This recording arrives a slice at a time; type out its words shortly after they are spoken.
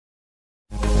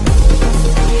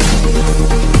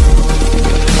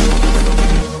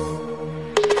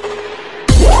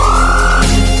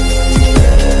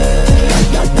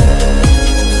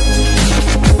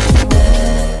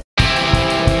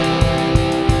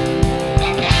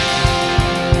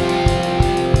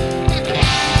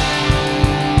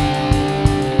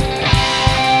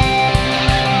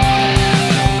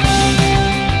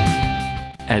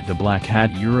Black Hat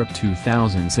Europe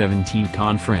 2017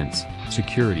 conference,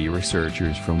 security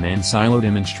researchers from Ansilo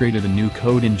demonstrated a new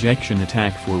code injection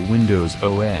attack for Windows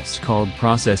OS called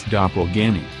Process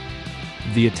Doppelgänging.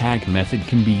 The attack method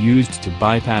can be used to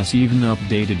bypass even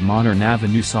updated modern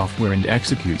Avenue software and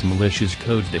execute malicious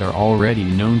codes that are already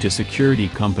known to security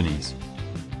companies.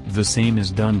 The same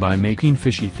is done by making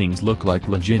fishy things look like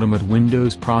legitimate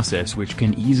Windows process, which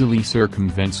can easily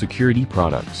circumvent security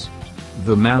products.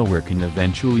 The malware can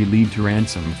eventually lead to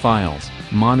ransom files,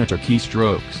 monitor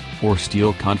keystrokes, or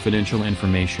steal confidential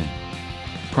information.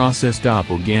 Process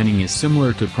doppelganging is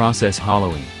similar to process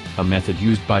hollowing, a method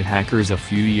used by hackers a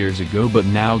few years ago but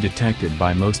now detected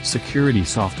by most security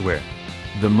software.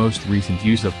 The most recent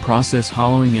use of process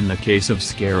hollowing in the case of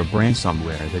Scarab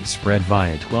ransomware that spread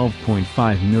via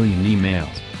 12.5 million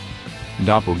emails.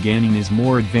 Doppelganging is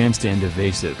more advanced and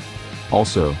evasive.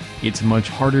 Also, it's much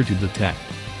harder to detect.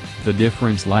 The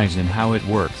difference lies in how it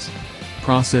works.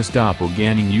 Process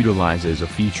doppelganging utilizes a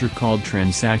feature called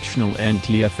transactional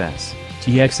NTFS,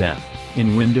 TXF,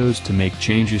 in Windows to make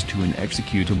changes to an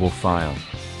executable file.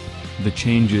 The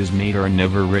changes made are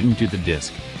never written to the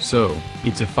disk, so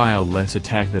it's a file-less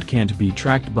attack that can't be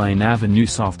tracked by an Avenue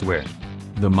software.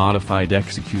 The modified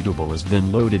executable is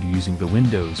then loaded using the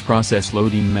Windows process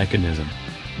loading mechanism.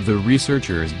 The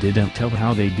researchers didn't tell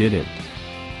how they did it.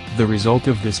 The result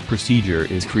of this procedure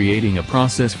is creating a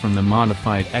process from the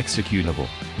modified executable,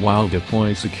 while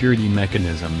deploy security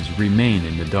mechanisms remain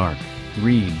in the dark,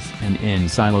 reads an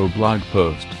Ansilo blog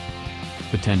post.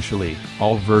 Potentially,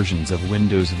 all versions of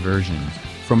Windows versions,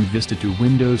 from Vista to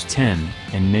Windows 10,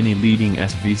 and many leading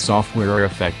SV software are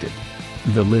affected.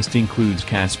 The list includes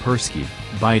Kaspersky,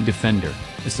 Bitdefender,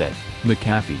 Asset,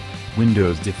 McAfee,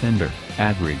 Windows Defender,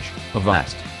 Average,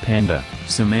 Avast, Panda,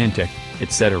 Symantec,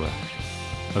 etc.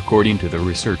 According to the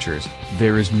researchers,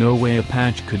 there is no way a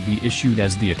patch could be issued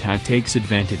as the attack takes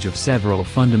advantage of several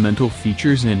fundamental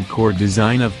features and core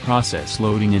design of process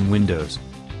loading in Windows.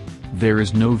 There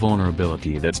is no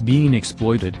vulnerability that's being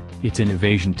exploited, it's an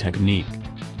evasion technique.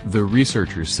 The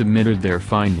researchers submitted their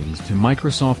findings to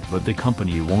Microsoft, but the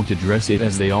company won't address it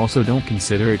as they also don't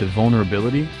consider it a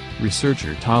vulnerability,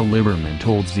 researcher Tal Liberman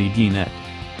told ZDNet.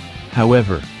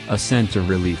 However, a sense of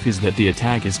relief is that the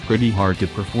attack is pretty hard to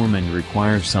perform and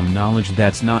requires some knowledge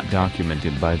that's not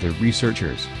documented by the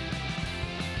researchers.